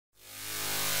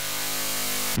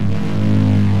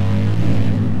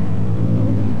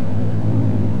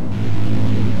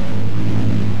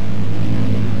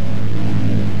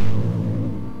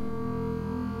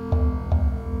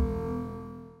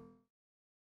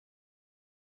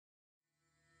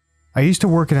I used to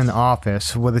work in an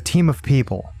office with a team of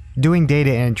people, doing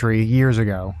data entry years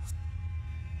ago.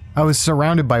 I was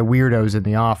surrounded by weirdos in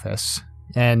the office,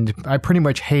 and I pretty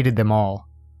much hated them all.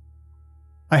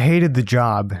 I hated the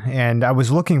job, and I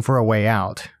was looking for a way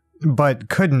out, but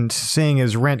couldn't, seeing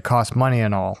as rent cost money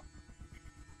and all.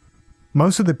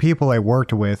 Most of the people I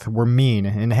worked with were mean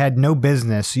and had no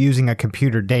business using a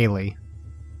computer daily.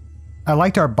 I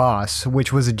liked our boss,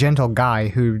 which was a gentle guy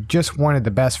who just wanted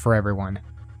the best for everyone.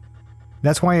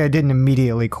 That's why I didn't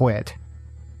immediately quit.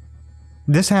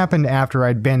 This happened after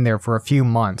I'd been there for a few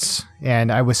months,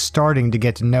 and I was starting to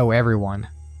get to know everyone.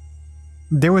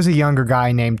 There was a younger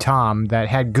guy named Tom that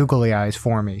had googly eyes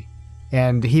for me,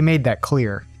 and he made that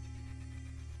clear.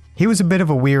 He was a bit of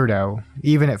a weirdo,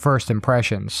 even at first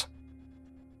impressions.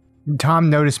 Tom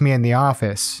noticed me in the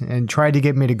office and tried to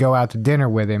get me to go out to dinner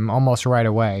with him almost right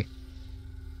away.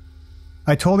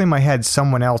 I told him I had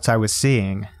someone else I was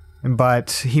seeing,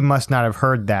 but he must not have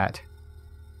heard that.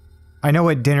 I know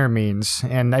what dinner means,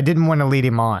 and I didn't want to lead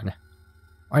him on.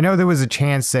 I know there was a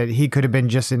chance that he could have been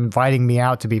just inviting me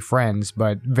out to be friends,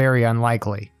 but very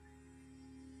unlikely.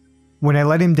 When I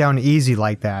let him down easy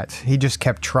like that, he just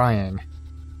kept trying.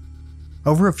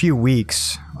 Over a few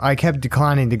weeks, I kept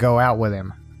declining to go out with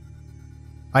him.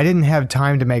 I didn't have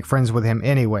time to make friends with him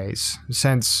anyways,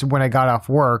 since when I got off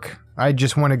work, I'd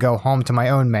just want to go home to my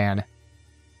own man.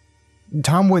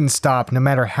 Tom wouldn't stop no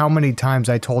matter how many times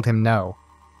I told him no.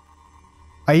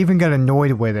 I even got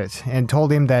annoyed with it and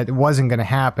told him that it wasn't going to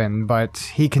happen, but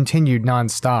he continued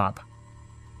non-stop.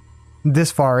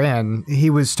 This far in, he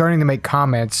was starting to make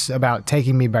comments about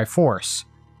taking me by force,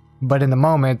 but in the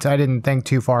moment I didn't think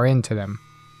too far into them.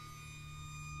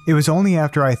 It was only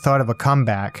after I thought of a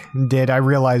comeback did I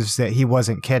realize that he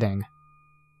wasn't kidding.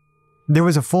 There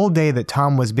was a full day that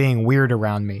Tom was being weird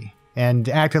around me, and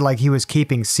acted like he was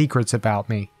keeping secrets about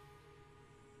me.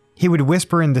 He would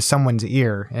whisper into someone's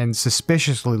ear and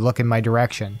suspiciously look in my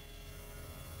direction.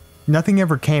 Nothing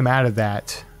ever came out of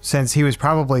that, since he was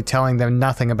probably telling them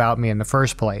nothing about me in the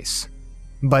first place,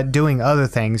 but doing other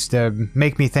things to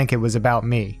make me think it was about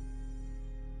me.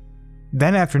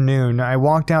 That afternoon, I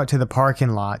walked out to the parking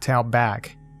lot out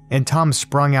back, and Tom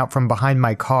sprung out from behind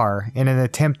my car in an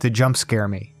attempt to jump scare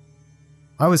me.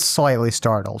 I was slightly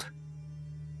startled.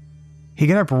 He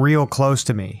got up real close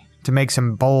to me to make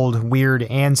some bold, weird,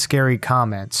 and scary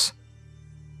comments.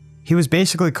 He was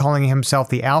basically calling himself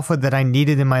the alpha that I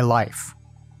needed in my life,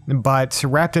 but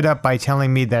wrapped it up by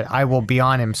telling me that I will be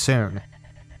on him soon.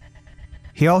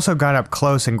 He also got up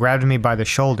close and grabbed me by the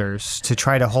shoulders to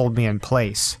try to hold me in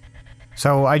place,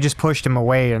 so I just pushed him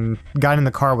away and got in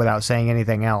the car without saying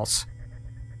anything else.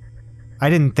 I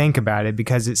didn't think about it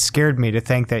because it scared me to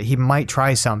think that he might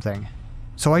try something,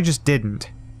 so I just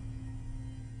didn't.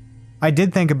 I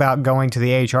did think about going to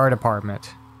the HR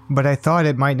department, but I thought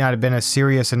it might not have been a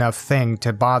serious enough thing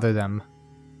to bother them.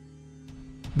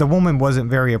 The woman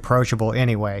wasn't very approachable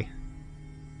anyway.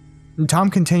 Tom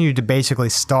continued to basically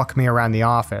stalk me around the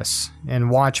office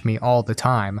and watch me all the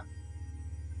time.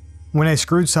 When I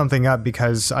screwed something up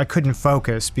because I couldn't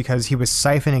focus because he was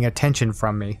siphoning attention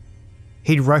from me,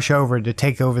 he'd rush over to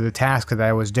take over the task that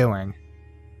I was doing.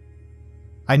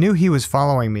 I knew he was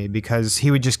following me because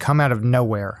he would just come out of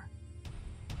nowhere.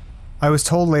 I was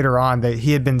told later on that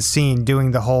he had been seen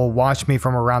doing the whole watch me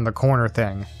from around the corner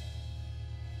thing.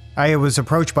 I was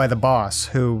approached by the boss,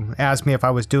 who asked me if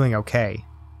I was doing okay.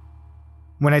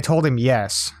 When I told him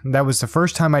yes, that was the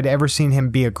first time I'd ever seen him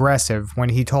be aggressive when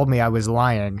he told me I was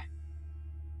lying.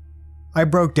 I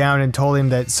broke down and told him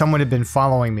that someone had been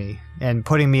following me and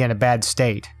putting me in a bad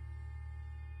state.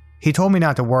 He told me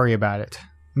not to worry about it,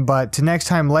 but to next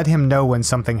time let him know when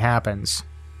something happens.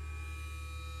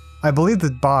 I believe the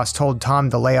boss told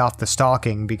Tom to lay off the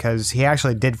stalking because he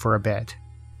actually did for a bit.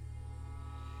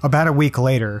 About a week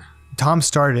later, Tom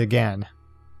started again,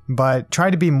 but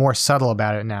tried to be more subtle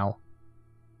about it now.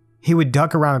 He would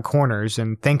duck around the corners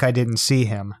and think I didn't see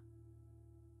him.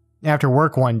 After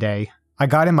work one day, I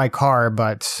got in my car,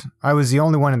 but I was the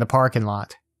only one in the parking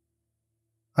lot.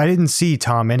 I didn't see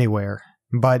Tom anywhere,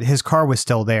 but his car was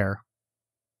still there.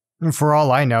 For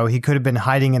all I know, he could have been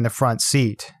hiding in the front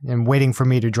seat and waiting for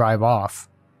me to drive off.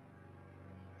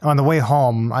 On the way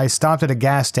home, I stopped at a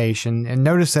gas station and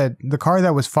noticed that the car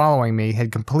that was following me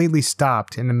had completely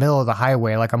stopped in the middle of the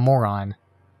highway like a moron.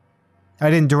 I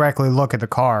didn't directly look at the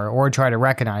car or try to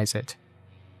recognize it,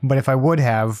 but if I would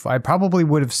have, I probably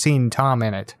would have seen Tom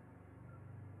in it.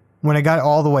 When I got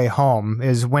all the way home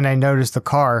is when I noticed the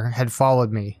car had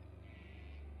followed me.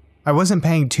 I wasn't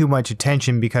paying too much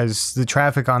attention because the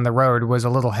traffic on the road was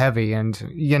a little heavy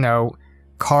and, you know,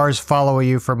 cars follow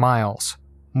you for miles.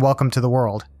 Welcome to the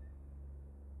world.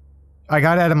 I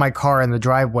got out of my car in the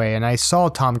driveway and I saw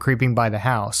Tom creeping by the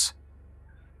house.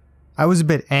 I was a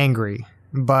bit angry,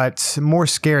 but more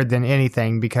scared than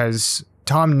anything because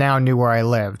Tom now knew where I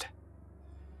lived.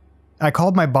 I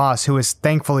called my boss, who was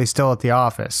thankfully still at the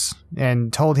office,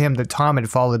 and told him that Tom had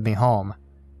followed me home.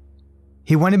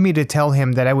 He wanted me to tell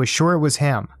him that I was sure it was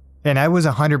him, and I was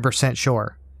 100%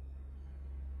 sure.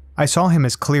 I saw him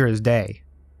as clear as day.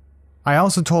 I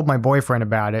also told my boyfriend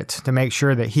about it to make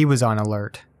sure that he was on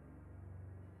alert.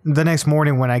 The next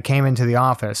morning when I came into the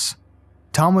office,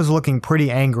 Tom was looking pretty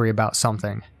angry about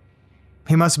something.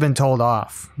 He must have been told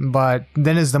off, but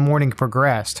then as the morning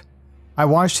progressed, I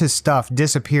watched his stuff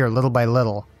disappear little by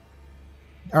little.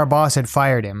 Our boss had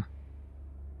fired him.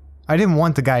 I didn't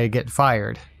want the guy to get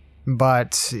fired,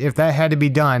 but if that had to be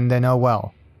done, then oh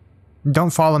well.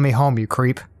 Don't follow me home, you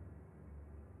creep.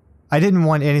 I didn't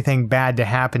want anything bad to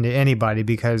happen to anybody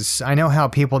because I know how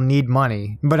people need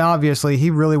money, but obviously he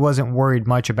really wasn't worried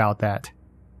much about that.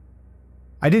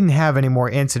 I didn't have any more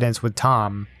incidents with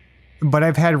Tom, but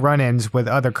I've had run-ins with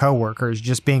other coworkers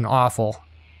just being awful.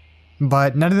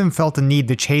 But none of them felt the need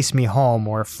to chase me home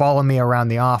or follow me around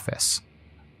the office.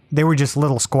 They were just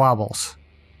little squabbles.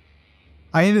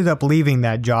 I ended up leaving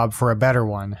that job for a better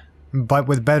one, but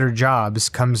with better jobs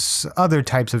comes other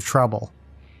types of trouble.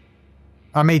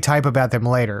 I may type about them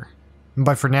later,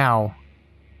 but for now,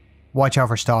 watch out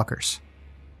for stalkers.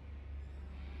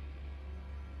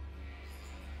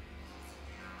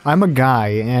 I'm a guy,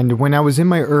 and when I was in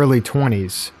my early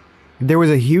 20s, there was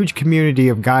a huge community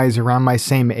of guys around my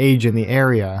same age in the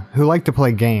area who like to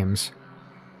play games.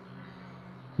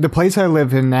 The place I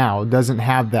live in now doesn't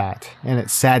have that, and it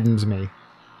saddens me.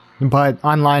 But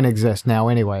online exists now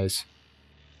anyways.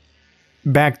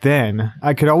 Back then,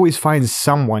 I could always find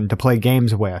someone to play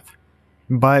games with.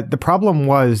 But the problem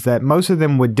was that most of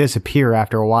them would disappear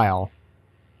after a while.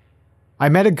 I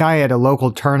met a guy at a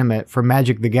local tournament for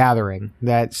Magic the Gathering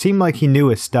that seemed like he knew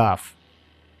his stuff.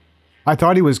 I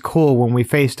thought he was cool when we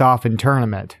faced off in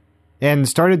tournament, and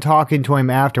started talking to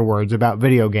him afterwards about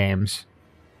video games.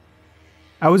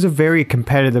 I was a very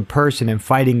competitive person in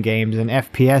fighting games and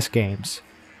FPS games,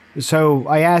 so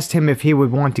I asked him if he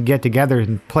would want to get together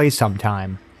and play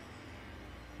sometime.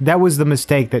 That was the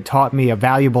mistake that taught me a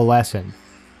valuable lesson.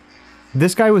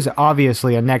 This guy was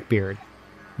obviously a neckbeard,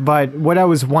 but what I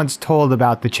was once told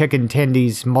about the chicken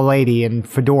tendies, milady, and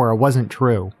fedora wasn't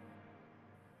true.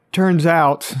 Turns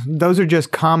out, those are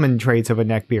just common traits of a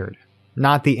neckbeard,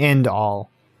 not the end-all.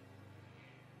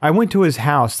 I went to his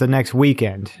house the next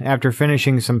weekend after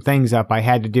finishing some things up I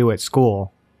had to do at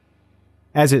school.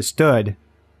 As it stood,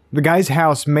 the guy's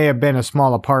house may have been a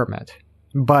small apartment,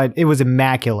 but it was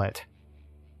immaculate.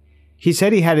 He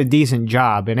said he had a decent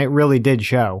job, and it really did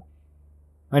show.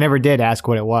 I never did ask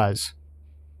what it was.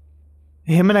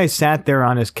 Him and I sat there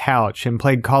on his couch and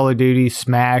played Call of Duty,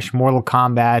 Smash, Mortal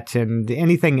Kombat, and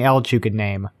anything else you could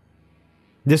name.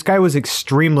 This guy was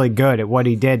extremely good at what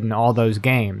he did in all those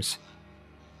games.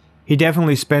 He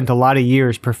definitely spent a lot of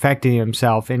years perfecting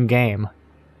himself in-game.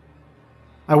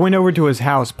 I went over to his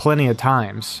house plenty of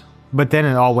times, but then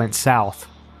it all went south.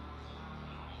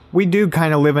 We do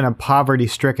kind of live in a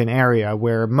poverty-stricken area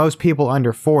where most people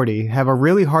under 40 have a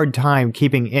really hard time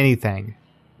keeping anything,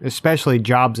 especially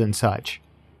jobs and such.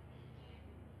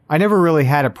 I never really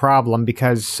had a problem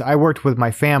because I worked with my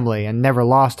family and never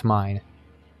lost mine.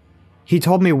 He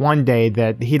told me one day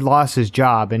that he'd lost his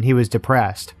job and he was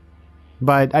depressed,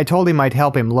 but I told him I'd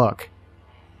help him look.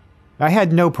 I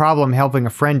had no problem helping a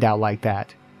friend out like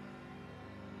that.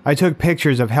 I took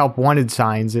pictures of help wanted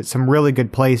signs at some really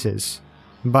good places,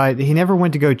 but he never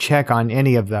went to go check on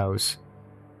any of those.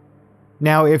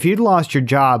 Now, if you'd lost your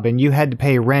job and you had to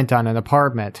pay rent on an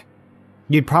apartment,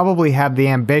 you'd probably have the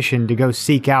ambition to go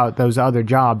seek out those other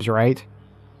jobs, right?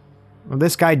 Well,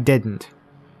 this guy didn't.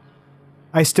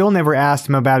 I still never asked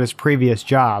him about his previous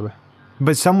job,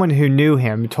 but someone who knew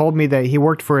him told me that he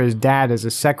worked for his dad as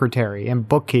a secretary and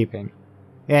bookkeeping,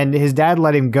 and his dad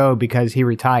let him go because he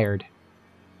retired.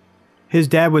 His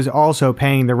dad was also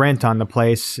paying the rent on the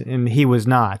place, and he was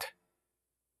not.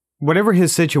 Whatever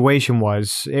his situation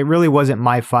was, it really wasn't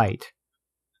my fight.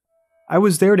 I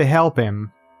was there to help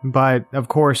him, but, of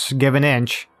course, give an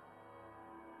inch.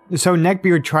 So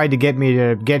Neckbeard tried to get me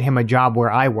to get him a job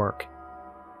where I work.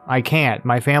 I can't.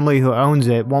 My family who owns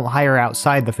it won't hire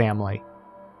outside the family.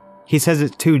 He says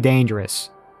it's too dangerous.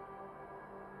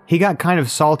 He got kind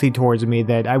of salty towards me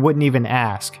that I wouldn't even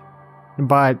ask,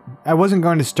 but I wasn't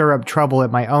going to stir up trouble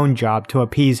at my own job to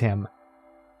appease him.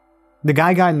 The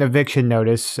guy got an eviction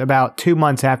notice about 2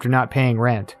 months after not paying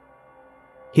rent.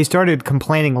 He started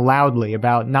complaining loudly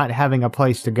about not having a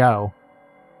place to go.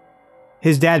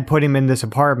 His dad put him in this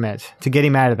apartment to get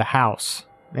him out of the house,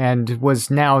 and was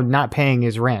now not paying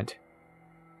his rent.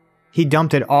 He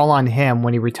dumped it all on him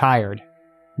when he retired,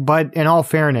 but in all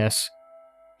fairness,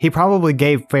 he probably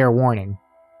gave fair warning.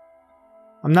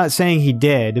 I'm not saying he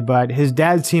did, but his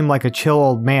dad seemed like a chill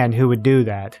old man who would do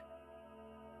that.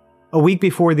 A week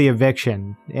before the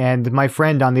eviction, and my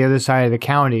friend on the other side of the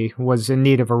county was in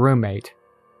need of a roommate.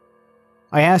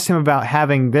 I asked him about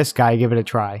having this guy give it a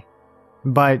try,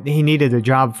 but he needed a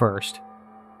job first.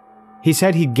 He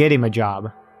said he'd get him a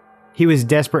job. He was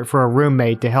desperate for a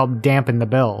roommate to help dampen the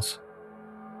bills.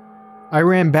 I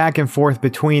ran back and forth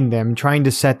between them trying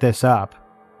to set this up,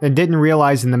 and didn't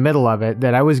realize in the middle of it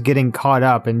that I was getting caught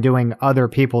up in doing other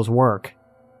people's work.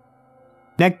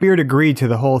 Neckbeard agreed to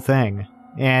the whole thing,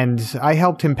 and I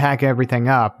helped him pack everything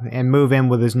up and move in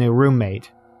with his new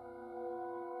roommate.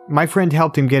 My friend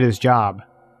helped him get his job,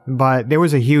 but there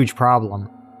was a huge problem.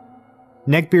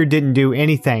 Neckbeard didn't do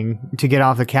anything to get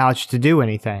off the couch to do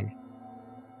anything.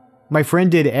 My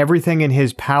friend did everything in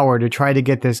his power to try to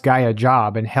get this guy a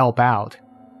job and help out,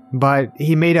 but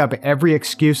he made up every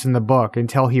excuse in the book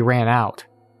until he ran out.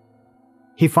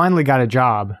 He finally got a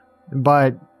job,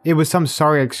 but it was some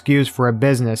sorry excuse for a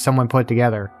business someone put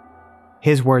together.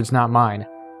 His words, not mine.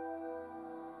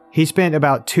 He spent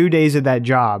about 2 days at that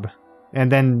job,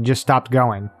 and then just stopped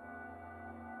going.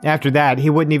 After that, he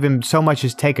wouldn't even so much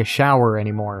as take a shower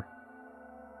anymore.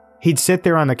 He'd sit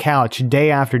there on the couch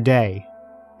day after day,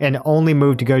 and only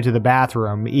move to go to the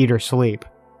bathroom, eat or sleep.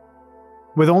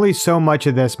 With only so much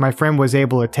of this my friend was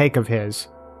able to take of his,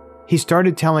 he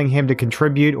started telling him to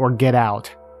contribute or get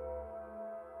out.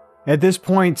 At this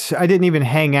point, I didn't even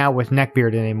hang out with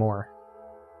Neckbeard anymore.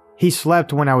 He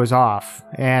slept when I was off,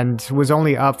 and was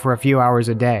only up for a few hours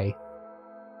a day.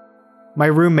 My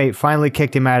roommate finally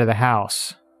kicked him out of the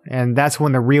house, and that's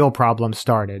when the real problem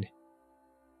started.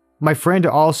 My friend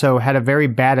also had a very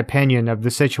bad opinion of the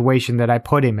situation that I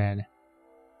put him in.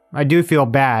 I do feel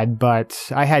bad,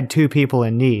 but I had 2 people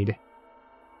in need.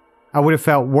 I would have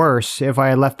felt worse if I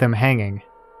had left them hanging.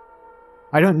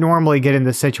 I don't normally get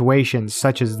into situations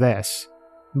such as this,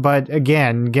 but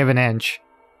again, give an inch.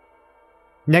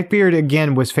 Neckbeard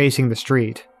again was facing the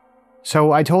street,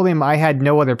 so I told him I had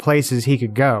no other places he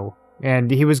could go,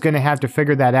 and he was going to have to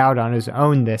figure that out on his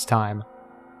own this time.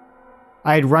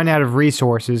 I had run out of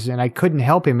resources and I couldn't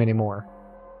help him anymore.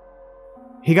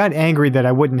 He got angry that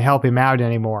I wouldn't help him out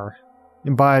anymore,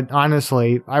 but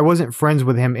honestly, I wasn't friends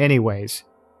with him anyways,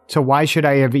 so why should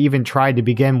I have even tried to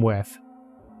begin with?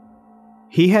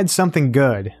 He had something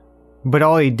good, but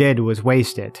all he did was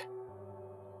waste it.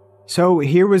 So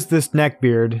here was this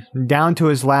Neckbeard, down to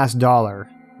his last dollar,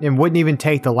 and wouldn't even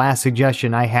take the last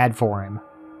suggestion I had for him.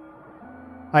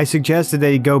 I suggested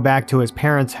that he go back to his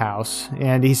parents' house,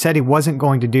 and he said he wasn't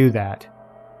going to do that.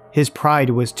 His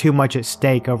pride was too much at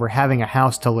stake over having a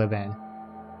house to live in.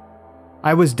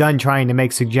 I was done trying to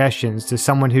make suggestions to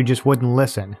someone who just wouldn't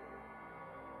listen.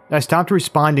 I stopped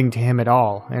responding to him at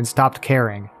all and stopped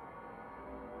caring.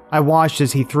 I watched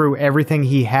as he threw everything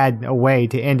he had away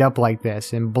to end up like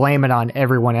this and blame it on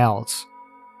everyone else.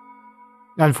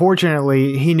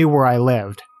 Unfortunately, he knew where I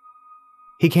lived.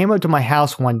 He came up to my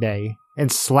house one day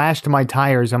and slashed my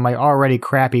tires on my already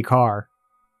crappy car.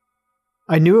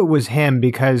 I knew it was him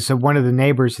because one of the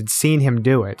neighbors had seen him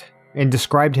do it, and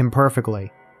described him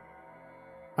perfectly.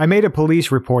 I made a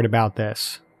police report about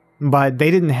this, but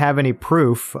they didn't have any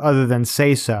proof other than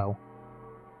say so.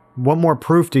 What more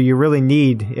proof do you really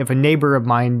need if a neighbor of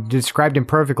mine described him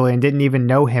perfectly and didn't even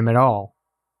know him at all?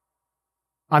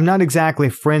 I'm not exactly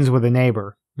friends with a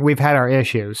neighbor, we've had our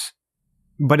issues,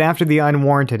 but after the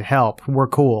unwarranted help, we're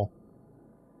cool.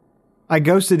 I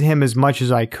ghosted him as much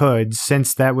as I could,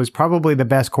 since that was probably the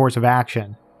best course of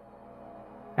action.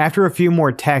 After a few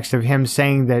more texts of him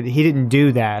saying that he didn't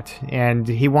do that, and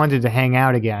he wanted to hang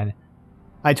out again,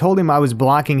 I told him I was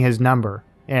blocking his number,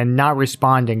 and not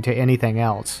responding to anything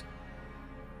else.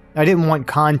 I didn't want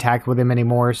contact with him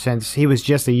anymore since he was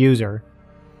just a user.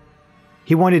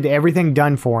 He wanted everything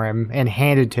done for him and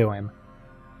handed to him.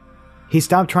 He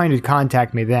stopped trying to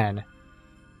contact me then.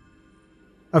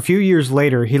 A few years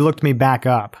later, he looked me back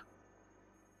up.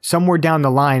 Somewhere down the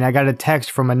line, I got a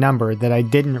text from a number that I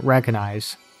didn't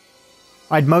recognize.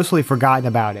 I'd mostly forgotten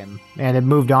about him, and had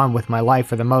moved on with my life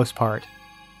for the most part,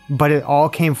 but it all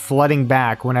came flooding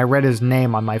back when I read his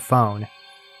name on my phone.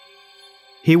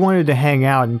 He wanted to hang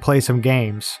out and play some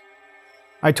games.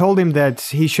 I told him that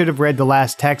he should have read the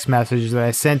last text message that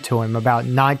I sent to him about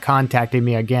not contacting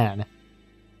me again.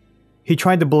 He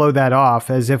tried to blow that off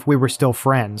as if we were still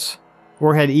friends,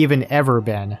 or had even ever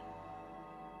been.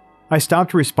 I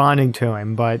stopped responding to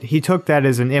him, but he took that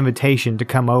as an invitation to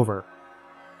come over.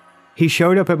 He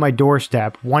showed up at my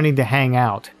doorstep wanting to hang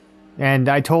out, and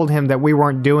I told him that we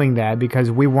weren't doing that because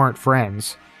we weren't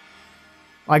friends.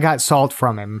 I got salt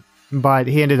from him, but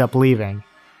he ended up leaving.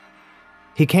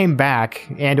 He came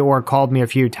back and/or called me a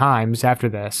few times after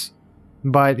this,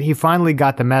 but he finally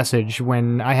got the message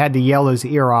when I had to yell his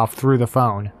ear off through the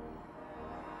phone.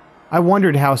 I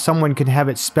wondered how someone could have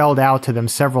it spelled out to them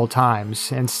several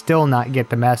times and still not get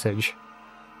the message.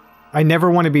 I never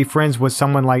want to be friends with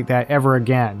someone like that ever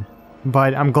again,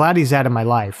 but I'm glad he's out of my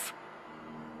life.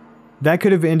 That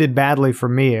could have ended badly for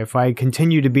me if I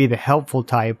continued to be the helpful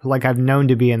type like I've known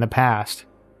to be in the past.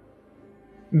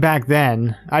 Back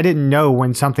then, I didn't know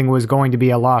when something was going to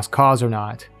be a lost cause or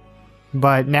not,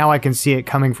 but now I can see it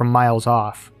coming from miles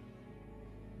off.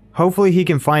 Hopefully he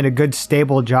can find a good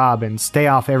stable job and stay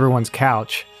off everyone's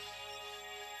couch.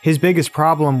 His biggest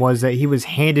problem was that he was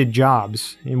handed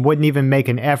jobs and wouldn't even make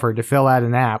an effort to fill out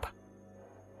an app.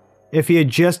 If he had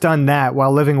just done that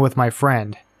while living with my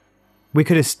friend, we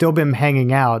could have still been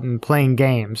hanging out and playing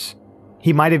games.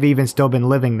 He might have even still been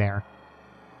living there.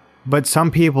 But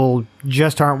some people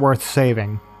just aren't worth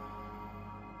saving.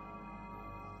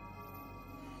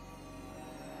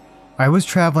 I was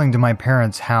traveling to my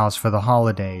parents' house for the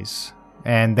holidays,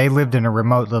 and they lived in a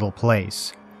remote little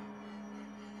place.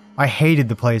 I hated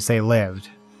the place they lived,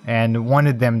 and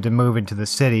wanted them to move into the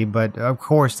city, but of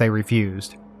course they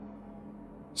refused.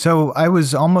 So I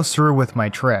was almost through with my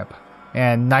trip,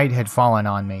 and night had fallen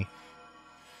on me.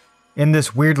 In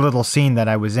this weird little scene that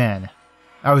I was in,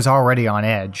 I was already on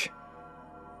edge.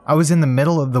 I was in the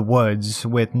middle of the woods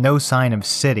with no sign of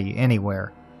city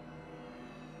anywhere.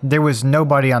 There was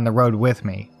nobody on the road with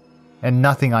me, and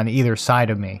nothing on either side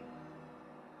of me.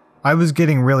 I was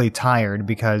getting really tired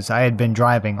because I had been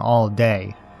driving all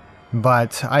day,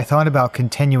 but I thought about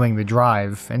continuing the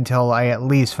drive until I at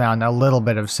least found a little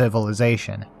bit of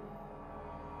civilization.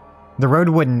 The road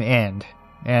wouldn't end,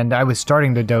 and I was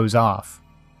starting to doze off.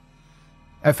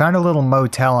 I found a little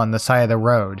motel on the side of the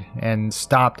road and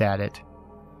stopped at it.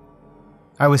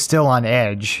 I was still on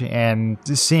edge, and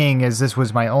seeing as this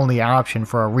was my only option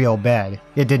for a real bed,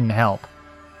 it didn't help.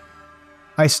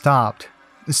 I stopped,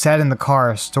 sat in the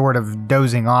car sort of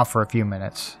dozing off for a few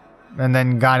minutes, and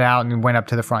then got out and went up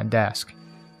to the front desk.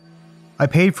 I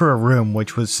paid for a room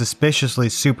which was suspiciously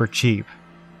super cheap,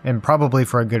 and probably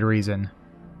for a good reason.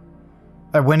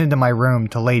 I went into my room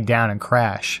to lay down and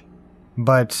crash,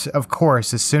 but of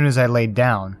course as soon as I laid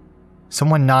down,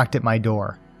 someone knocked at my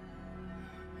door.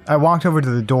 I walked over to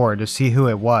the door to see who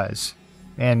it was,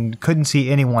 and couldn't see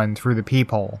anyone through the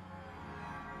peephole.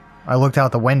 I looked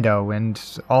out the window and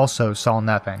also saw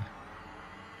nothing.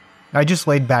 I just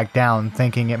laid back down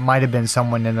thinking it might have been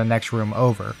someone in the next room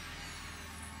over.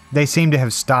 They seemed to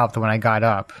have stopped when I got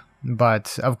up,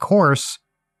 but of course,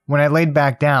 when I laid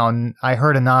back down, I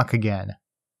heard a knock again.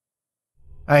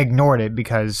 I ignored it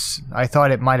because I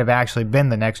thought it might have actually been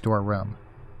the next door room.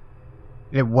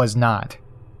 It was not.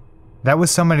 That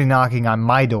was somebody knocking on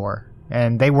my door,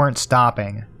 and they weren't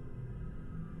stopping.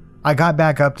 I got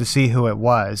back up to see who it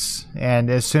was, and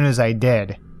as soon as I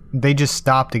did, they just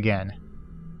stopped again.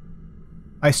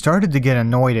 I started to get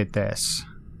annoyed at this.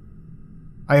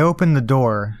 I opened the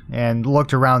door and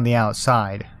looked around the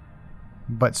outside,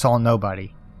 but saw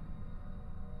nobody.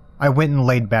 I went and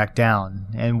laid back down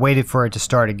and waited for it to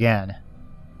start again.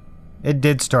 It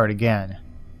did start again,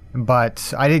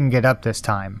 but I didn't get up this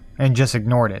time and just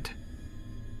ignored it.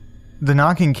 The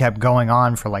knocking kept going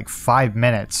on for like 5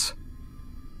 minutes.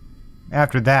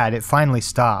 After that, it finally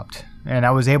stopped, and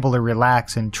I was able to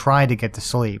relax and try to get to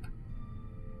sleep.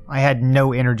 I had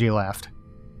no energy left.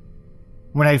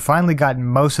 When I'd finally gotten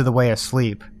most of the way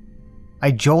asleep,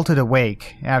 I jolted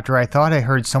awake after I thought I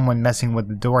heard someone messing with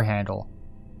the door handle.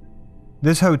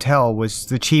 This hotel was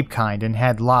the cheap kind and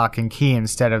had lock and key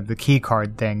instead of the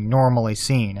keycard thing normally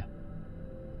seen.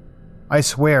 I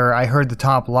swear I heard the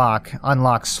top lock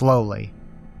unlock slowly.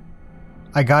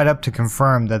 I got up to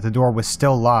confirm that the door was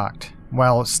still locked,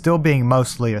 while still being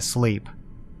mostly asleep.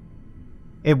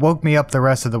 It woke me up the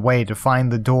rest of the way to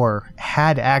find the door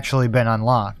had actually been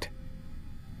unlocked.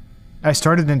 I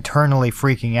started internally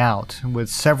freaking out, with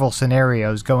several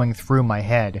scenarios going through my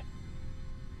head.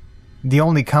 The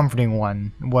only comforting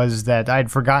one was that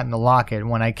I'd forgotten to lock it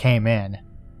when I came in.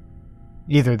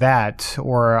 Either that,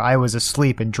 or I was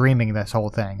asleep and dreaming this whole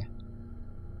thing.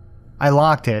 I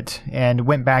locked it, and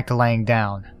went back to laying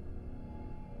down.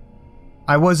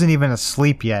 I wasn't even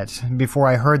asleep yet before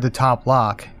I heard the top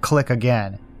lock click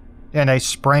again, and I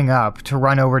sprang up to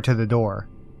run over to the door.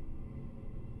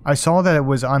 I saw that it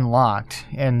was unlocked,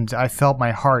 and I felt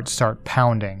my heart start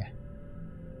pounding.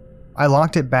 I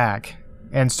locked it back,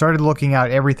 and started looking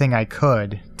out everything I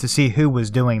could to see who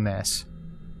was doing this.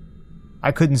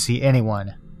 I couldn't see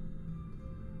anyone.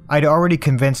 I'd already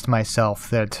convinced myself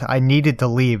that I needed to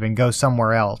leave and go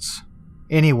somewhere else.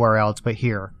 Anywhere else but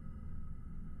here.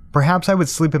 Perhaps I would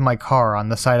sleep in my car on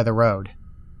the side of the road.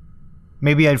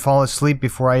 Maybe I'd fall asleep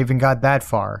before I even got that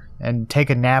far, and take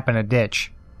a nap in a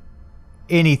ditch.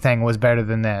 Anything was better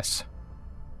than this.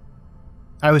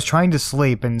 I was trying to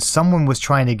sleep and someone was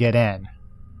trying to get in,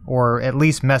 or at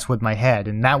least mess with my head,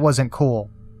 and that wasn't cool.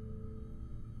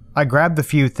 I grabbed the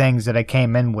few things that I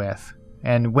came in with,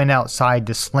 and went outside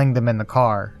to sling them in the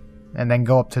car, and then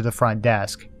go up to the front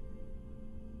desk.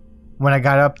 When I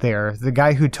got up there, the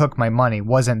guy who took my money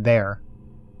wasn't there.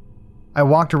 I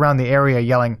walked around the area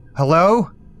yelling,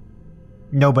 "Hello?"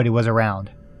 Nobody was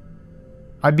around.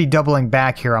 I'd be doubling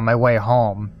back here on my way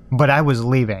home, but I was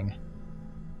leaving.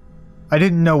 I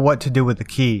didn't know what to do with the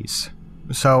keys,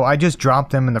 so I just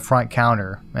dropped them in the front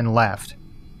counter and left.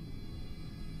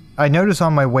 I noticed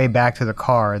on my way back to the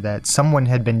car that someone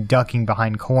had been ducking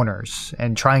behind corners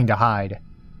and trying to hide.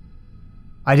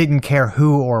 I didn't care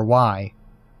who or why.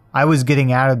 I was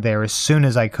getting out of there as soon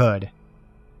as I could.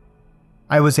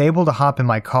 I was able to hop in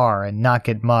my car and not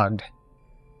get mugged.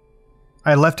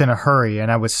 I left in a hurry and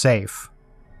I was safe.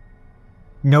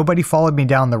 Nobody followed me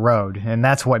down the road, and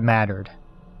that's what mattered.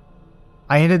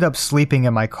 I ended up sleeping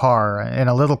in my car in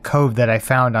a little cove that I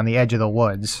found on the edge of the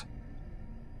woods.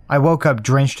 I woke up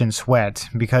drenched in sweat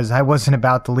because I wasn't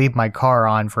about to leave my car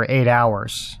on for 8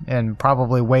 hours and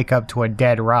probably wake up to a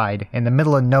dead ride in the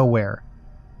middle of nowhere.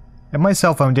 And my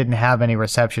cell phone didn't have any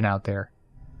reception out there.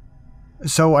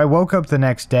 So I woke up the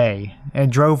next day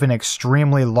and drove an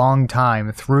extremely long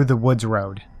time through the woods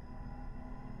road.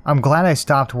 I'm glad I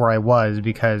stopped where I was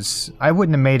because I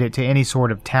wouldn't have made it to any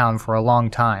sort of town for a long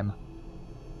time.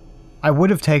 I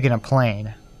would have taken a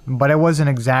plane, but I wasn't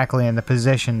exactly in the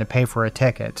position to pay for a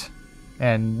ticket,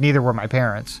 and neither were my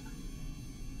parents.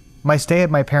 My stay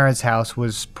at my parents' house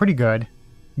was pretty good,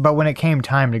 but when it came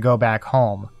time to go back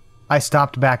home, I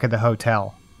stopped back at the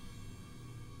hotel.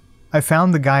 I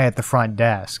found the guy at the front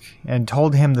desk and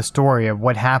told him the story of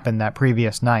what happened that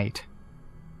previous night.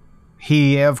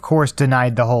 He, of course,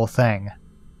 denied the whole thing.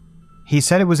 He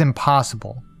said it was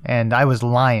impossible, and I was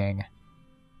lying.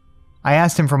 I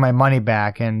asked him for my money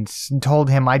back and told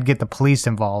him I'd get the police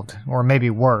involved, or maybe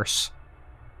worse.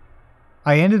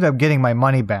 I ended up getting my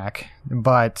money back,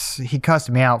 but he cussed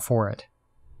me out for it.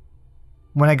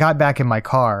 When I got back in my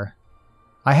car,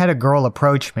 I had a girl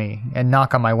approach me and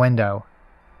knock on my window.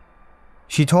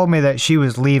 She told me that she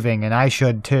was leaving and I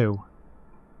should too.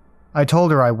 I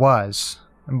told her I was,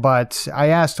 but I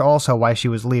asked also why she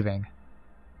was leaving.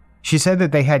 She said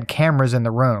that they had cameras in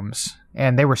the rooms,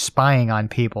 and they were spying on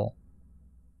people.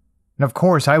 And of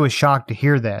course I was shocked to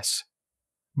hear this,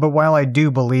 but while I do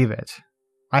believe it,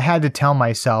 I had to tell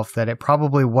myself that it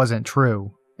probably wasn't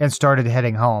true, and started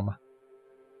heading home.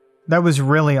 That was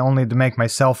really only to make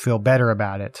myself feel better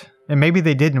about it, and maybe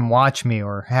they didn't watch me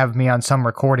or have me on some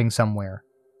recording somewhere.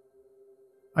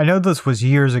 I know this was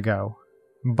years ago,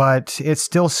 but it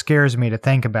still scares me to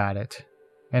think about it,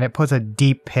 and it puts a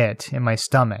deep pit in my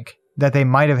stomach that they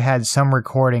might have had some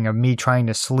recording of me trying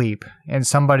to sleep and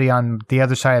somebody on the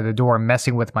other side of the door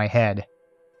messing with my head.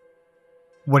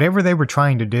 Whatever they were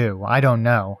trying to do, I don't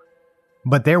know,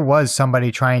 but there was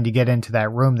somebody trying to get into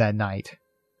that room that night,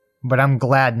 but I'm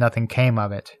glad nothing came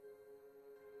of it.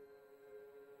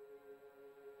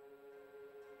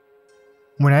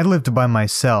 When I lived by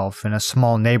myself in a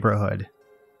small neighborhood,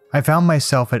 I found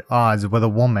myself at odds with a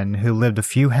woman who lived a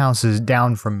few houses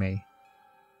down from me.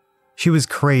 She was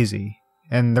crazy,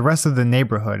 and the rest of the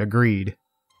neighborhood agreed.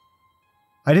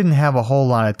 I didn't have a whole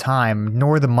lot of time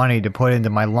nor the money to put into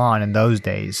my lawn in those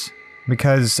days,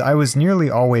 because I was nearly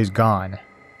always gone.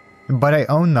 But I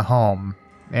owned the home,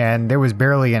 and there was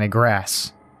barely any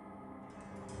grass.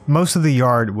 Most of the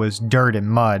yard was dirt and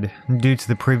mud due to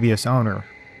the previous owner,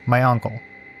 my uncle.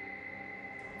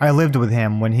 I lived with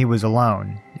him when he was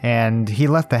alone, and he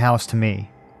left the house to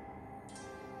me.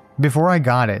 Before I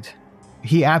got it,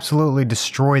 he absolutely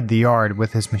destroyed the yard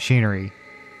with his machinery.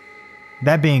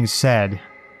 That being said,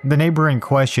 the neighbor in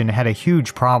question had a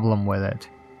huge problem with it.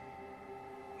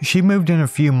 She moved in a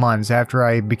few months after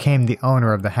I became the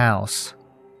owner of the house.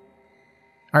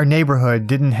 Our neighborhood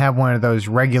didn't have one of those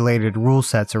regulated rule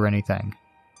sets or anything.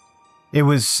 It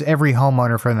was every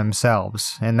homeowner for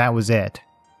themselves, and that was it.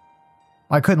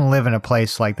 I couldn't live in a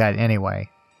place like that anyway.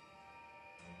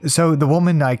 So the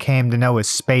woman I came to know as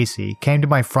Spacey came to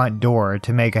my front door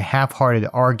to make a half-hearted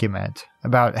argument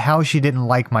about how she didn't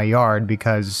like my yard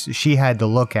because she had to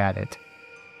look at it.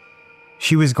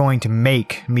 She was going to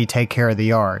make me take care of the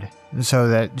yard, so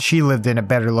that she lived in a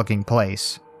better looking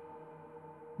place.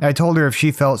 I told her if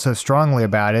she felt so strongly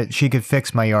about it, she could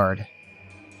fix my yard.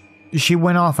 She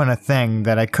went off on a thing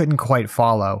that I couldn't quite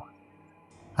follow.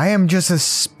 I am just a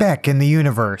speck in the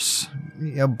universe.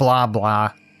 Blah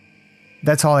blah.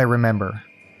 That's all I remember.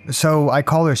 So I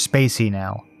call her Spacey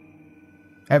now.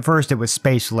 At first it was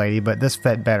Space Lady, but this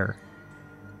fit better.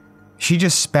 She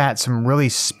just spat some really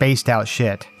spaced out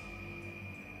shit.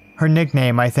 Her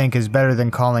nickname, I think, is better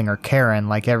than calling her Karen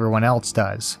like everyone else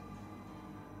does.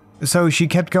 So she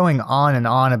kept going on and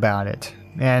on about it,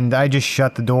 and I just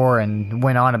shut the door and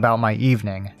went on about my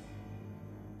evening.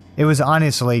 It was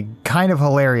honestly kind of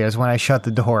hilarious when I shut the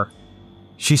door.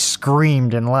 She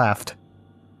screamed and left.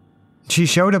 She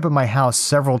showed up at my house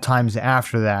several times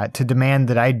after that to demand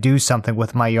that I do something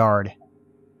with my yard.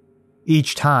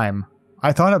 Each time,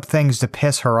 I thought up things to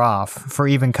piss her off for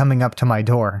even coming up to my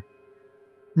door.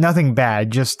 Nothing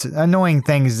bad, just annoying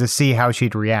things to see how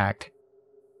she'd react.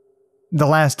 The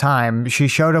last time, she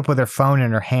showed up with her phone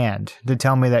in her hand to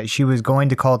tell me that she was going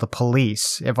to call the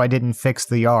police if I didn't fix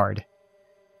the yard.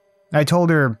 I told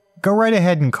her, go right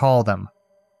ahead and call them.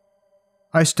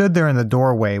 I stood there in the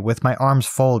doorway with my arms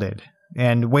folded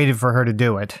and waited for her to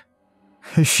do it.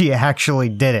 She actually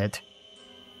did it.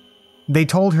 They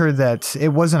told her that it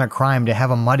wasn't a crime to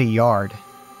have a muddy yard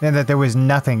and that there was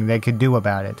nothing they could do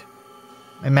about it.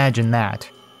 Imagine that.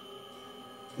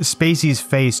 Spacey's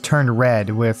face turned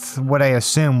red with what I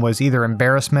assume was either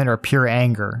embarrassment or pure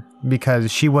anger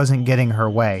because she wasn't getting her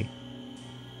way.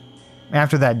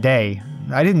 After that day,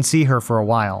 I didn't see her for a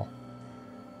while.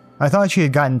 I thought she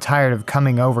had gotten tired of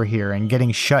coming over here and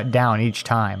getting shut down each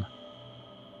time.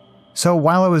 So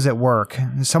while I was at work,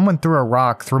 someone threw a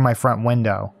rock through my front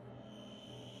window.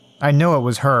 I know it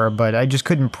was her, but I just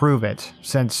couldn't prove it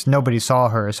since nobody saw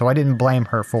her, so I didn't blame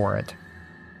her for it.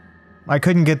 I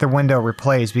couldn't get the window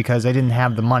replaced because I didn't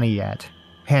have the money yet,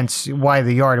 hence why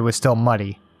the yard was still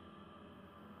muddy.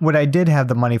 What I did have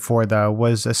the money for, though,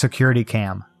 was a security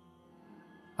cam.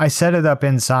 I set it up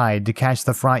inside to catch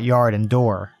the front yard and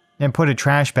door, and put a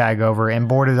trash bag over and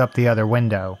boarded up the other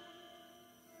window.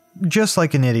 Just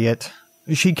like an idiot,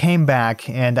 she came back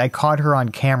and I caught her on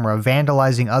camera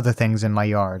vandalizing other things in my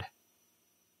yard.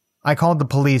 I called the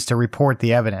police to report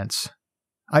the evidence.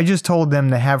 I just told them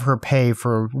to have her pay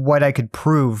for what I could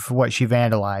prove what she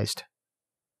vandalized.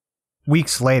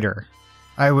 Weeks later,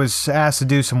 I was asked to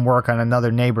do some work on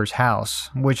another neighbor's house,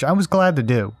 which I was glad to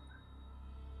do.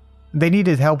 They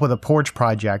needed help with a porch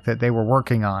project that they were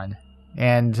working on,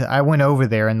 and I went over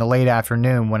there in the late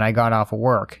afternoon when I got off of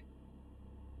work.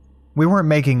 We weren't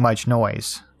making much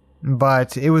noise,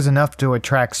 but it was enough to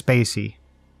attract Spacey.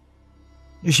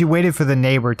 She waited for the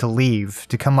neighbor to leave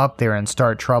to come up there and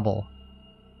start trouble.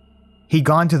 He'd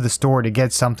gone to the store to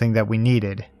get something that we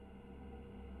needed.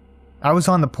 I was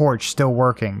on the porch still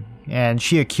working, and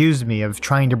she accused me of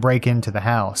trying to break into the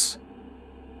house.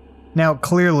 Now,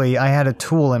 clearly, I had a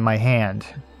tool in my hand.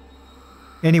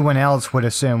 Anyone else would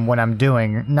assume what I'm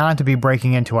doing not to be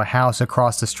breaking into a house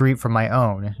across the street from my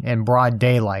own in broad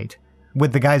daylight,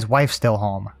 with the guy's wife still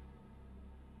home.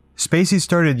 Spacey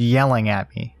started yelling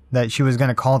at me that she was going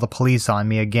to call the police on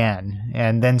me again,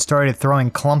 and then started throwing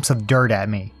clumps of dirt at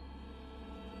me.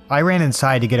 I ran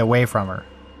inside to get away from her,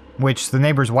 which the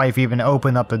neighbor's wife even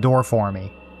opened up the door for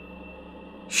me.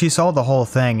 She saw the whole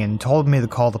thing and told me to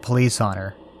call the police on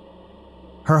her.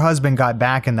 Her husband got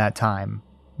back in that time,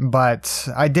 but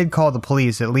I did call the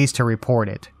police at least to report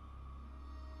it.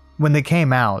 When they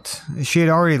came out, she had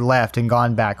already left and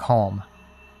gone back home.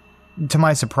 To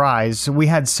my surprise, we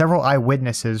had several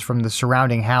eyewitnesses from the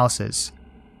surrounding houses,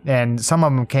 and some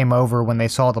of them came over when they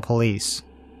saw the police.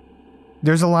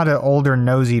 There's a lot of older,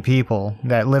 nosy people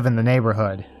that live in the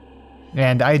neighborhood,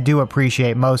 and I do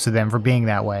appreciate most of them for being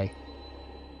that way.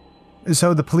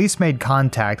 So the police made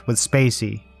contact with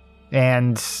Spacey,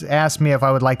 and asked me if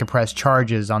I would like to press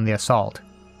charges on the assault,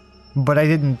 but I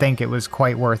didn't think it was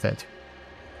quite worth it.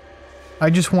 I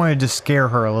just wanted to scare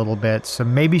her a little bit, so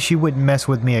maybe she wouldn't mess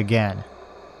with me again.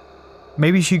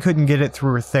 Maybe she couldn't get it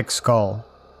through her thick skull,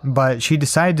 but she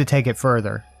decided to take it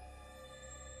further.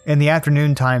 In the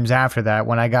afternoon times after that,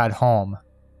 when I got home,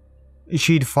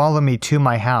 she'd follow me to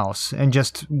my house and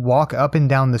just walk up and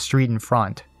down the street in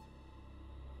front.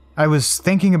 I was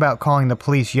thinking about calling the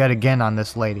police yet again on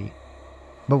this lady,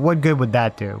 but what good would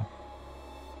that do?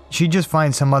 She'd just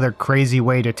find some other crazy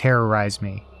way to terrorize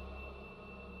me.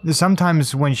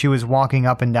 Sometimes when she was walking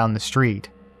up and down the street,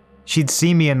 she'd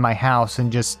see me in my house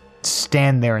and just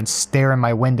stand there and stare in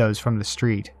my windows from the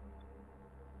street.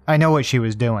 I know what she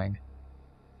was doing.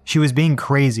 She was being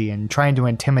crazy and trying to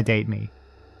intimidate me.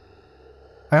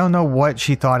 I don't know what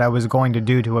she thought I was going to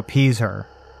do to appease her,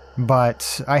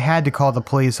 but I had to call the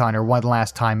police on her one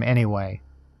last time anyway.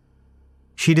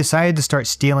 She decided to start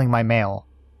stealing my mail.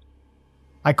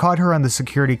 I caught her on the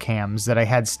security cams that I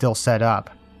had still set up.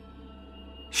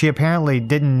 She apparently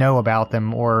didn't know about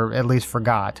them, or at least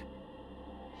forgot.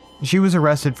 She was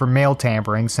arrested for mail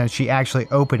tampering since she actually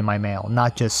opened my mail,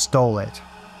 not just stole it.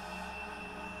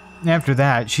 After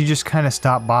that, she just kinda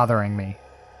stopped bothering me.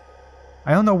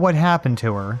 I don't know what happened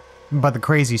to her, but the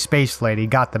crazy space lady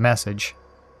got the message.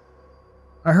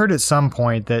 I heard at some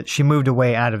point that she moved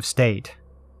away out of state.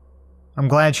 I'm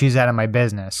glad she's out of my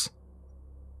business.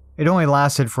 It only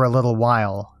lasted for a little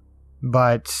while,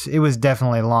 but it was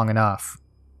definitely long enough.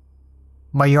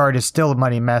 My yard is still a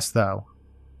muddy mess though,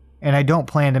 and I don't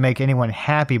plan to make anyone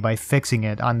happy by fixing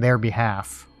it on their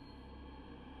behalf.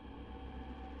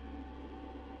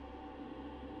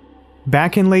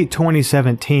 Back in late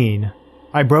 2017,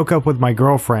 I broke up with my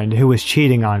girlfriend who was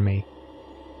cheating on me.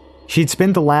 She'd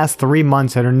spent the last 3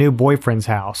 months at her new boyfriend's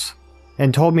house,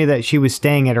 and told me that she was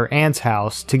staying at her aunt's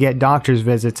house to get doctor's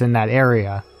visits in that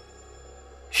area.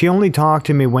 She only talked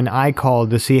to me when I called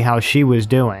to see how she was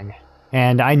doing,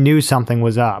 and I knew something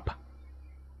was up.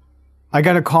 I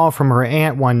got a call from her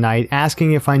aunt one night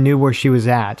asking if I knew where she was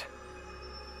at.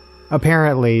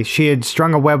 Apparently, she had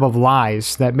strung a web of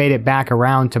lies that made it back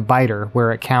around to bite her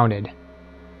where it counted.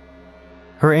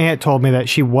 Her aunt told me that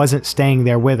she wasn't staying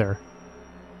there with her.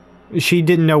 She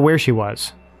didn't know where she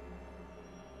was.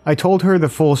 I told her the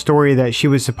full story that she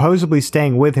was supposedly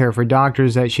staying with her for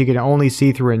doctors that she could only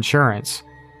see through insurance,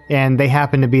 and they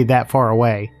happened to be that far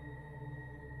away.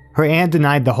 Her aunt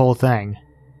denied the whole thing,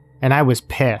 and I was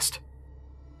pissed.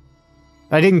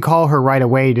 I didn't call her right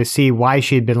away to see why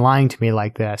she had been lying to me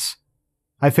like this.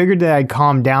 I figured that I'd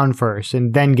calm down first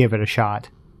and then give it a shot.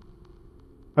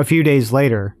 A few days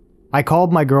later, I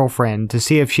called my girlfriend to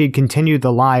see if she'd continued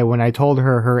the lie when I told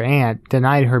her her aunt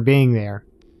denied her being there.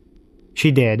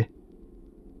 She did.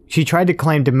 She tried to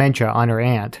claim dementia on her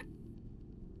aunt.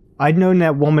 I'd known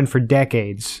that woman for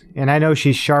decades, and I know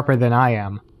she's sharper than I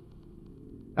am.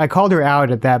 I called her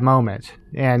out at that moment,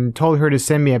 and told her to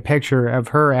send me a picture of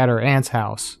her at her aunt's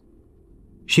house.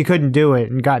 She couldn't do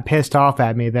it and got pissed off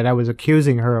at me that I was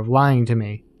accusing her of lying to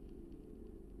me.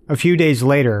 A few days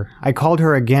later, I called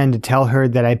her again to tell her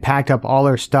that I packed up all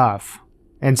her stuff,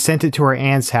 and sent it to her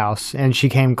aunt's house, and she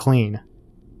came clean.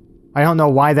 I don't know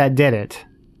why that did it,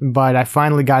 but I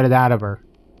finally got it out of her.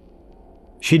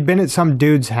 She'd been at some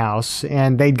dude's house,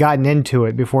 and they'd gotten into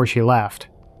it before she left.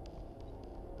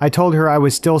 I told her I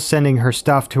was still sending her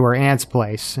stuff to her aunt's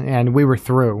place, and we were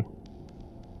through.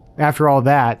 After all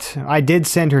that, I did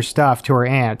send her stuff to her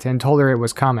aunt and told her it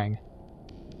was coming.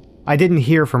 I didn't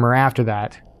hear from her after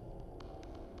that.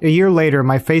 A year later,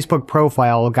 my Facebook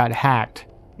profile got hacked,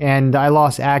 and I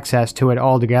lost access to it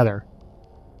altogether.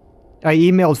 I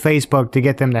emailed Facebook to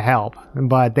get them to help,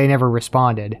 but they never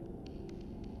responded.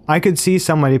 I could see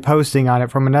somebody posting on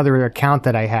it from another account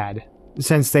that I had,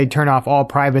 since they'd turn off all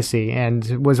privacy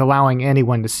and was allowing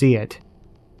anyone to see it.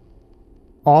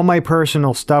 All my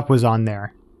personal stuff was on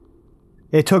there.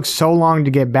 It took so long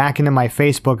to get back into my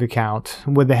Facebook account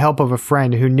with the help of a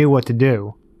friend who knew what to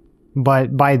do,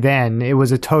 but by then it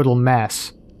was a total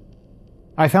mess.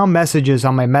 I found messages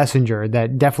on my messenger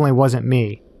that definitely wasn't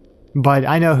me, but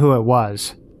I know who it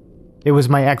was. It was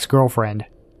my ex-girlfriend.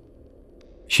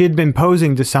 She had been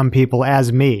posing to some people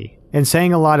as me, and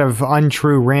saying a lot of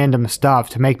untrue random stuff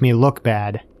to make me look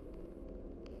bad.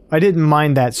 I didn't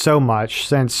mind that so much,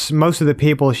 since most of the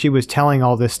people she was telling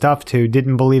all this stuff to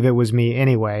didn't believe it was me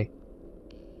anyway.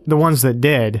 The ones that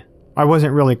did, I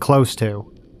wasn't really close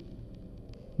to.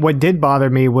 What did bother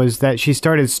me was that she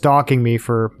started stalking me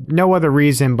for no other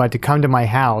reason but to come to my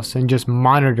house and just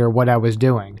monitor what I was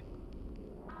doing.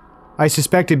 I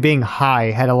suspected being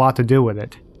high had a lot to do with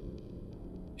it.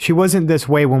 She wasn't this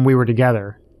way when we were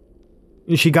together.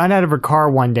 She got out of her car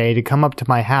one day to come up to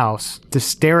my house to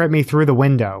stare at me through the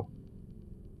window.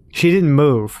 She didn't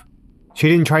move. She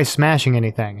didn't try smashing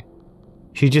anything.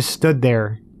 She just stood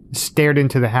there, stared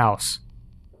into the house.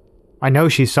 I know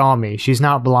she saw me. She's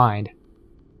not blind.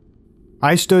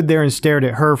 I stood there and stared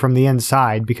at her from the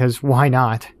inside because why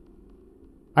not?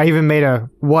 I even made a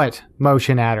 "what"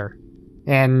 motion at her,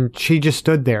 and she just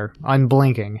stood there,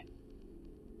 unblinking.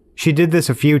 She did this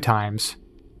a few times.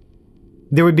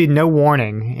 There would be no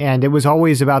warning, and it was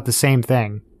always about the same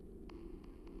thing.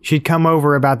 She'd come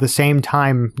over about the same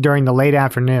time during the late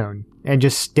afternoon, and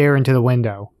just stare into the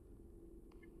window.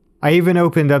 I even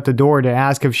opened up the door to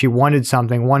ask if she wanted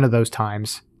something one of those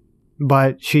times,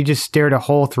 but she just stared a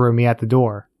hole through me at the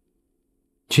door.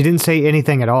 She didn't say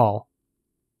anything at all.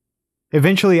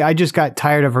 Eventually, I just got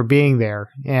tired of her being there,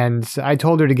 and I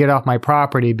told her to get off my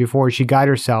property before she got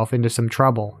herself into some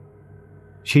trouble.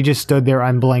 She just stood there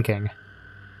unblinking.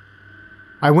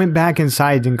 I went back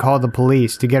inside and called the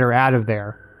police to get her out of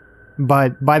there,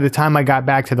 but by the time I got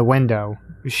back to the window,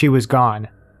 she was gone.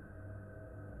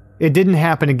 It didn't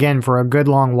happen again for a good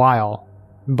long while,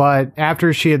 but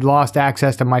after she had lost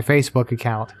access to my Facebook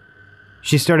account,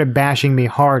 she started bashing me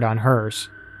hard on hers.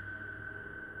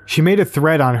 She made a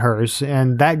thread on hers,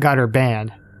 and that got her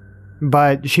banned,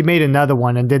 but she made another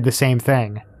one and did the same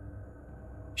thing.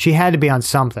 She had to be on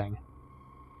something.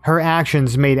 Her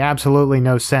actions made absolutely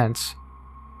no sense.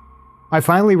 I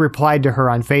finally replied to her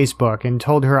on Facebook and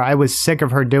told her I was sick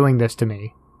of her doing this to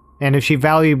me, and if she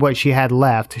valued what she had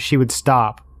left, she would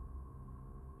stop.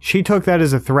 She took that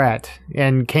as a threat,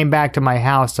 and came back to my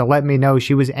house to let me know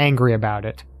she was angry about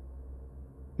it.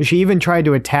 She even tried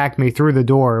to attack me through the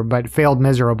door, but failed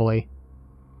miserably.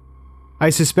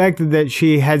 I suspected that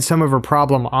she had some of her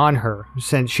problem on her,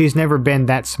 since she's never been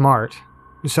that smart,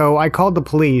 so I called the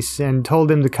police and told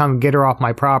them to come get her off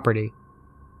my property.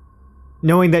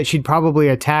 Knowing that she'd probably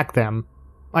attack them,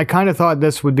 I kinda thought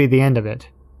this would be the end of it.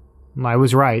 I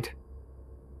was right.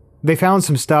 They found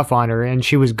some stuff on her and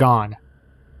she was gone.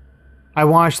 I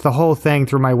watched the whole thing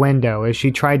through my window as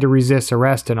she tried to resist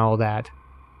arrest and all that.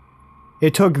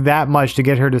 It took that much to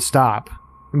get her to stop,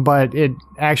 but it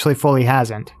actually fully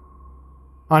hasn't.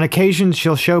 On occasions,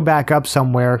 she'll show back up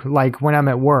somewhere, like when I'm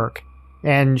at work,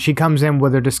 and she comes in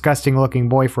with her disgusting-looking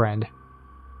boyfriend.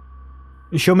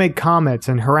 She'll make comments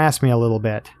and harass me a little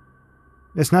bit.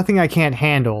 It's nothing I can't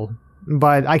handle,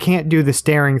 but I can't do the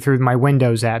staring through my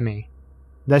windows at me.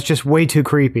 That's just way too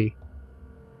creepy.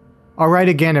 I'll write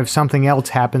again if something else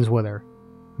happens with her,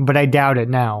 but I doubt it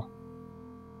now.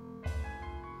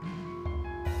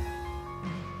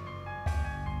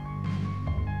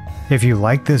 If you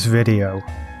like this video,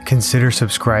 consider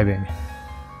subscribing.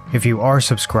 If you are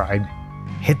subscribed,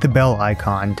 hit the bell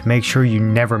icon to make sure you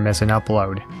never miss an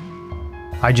upload.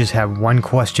 I just have one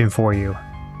question for you.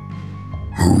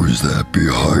 Who is that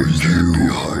behind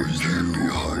you?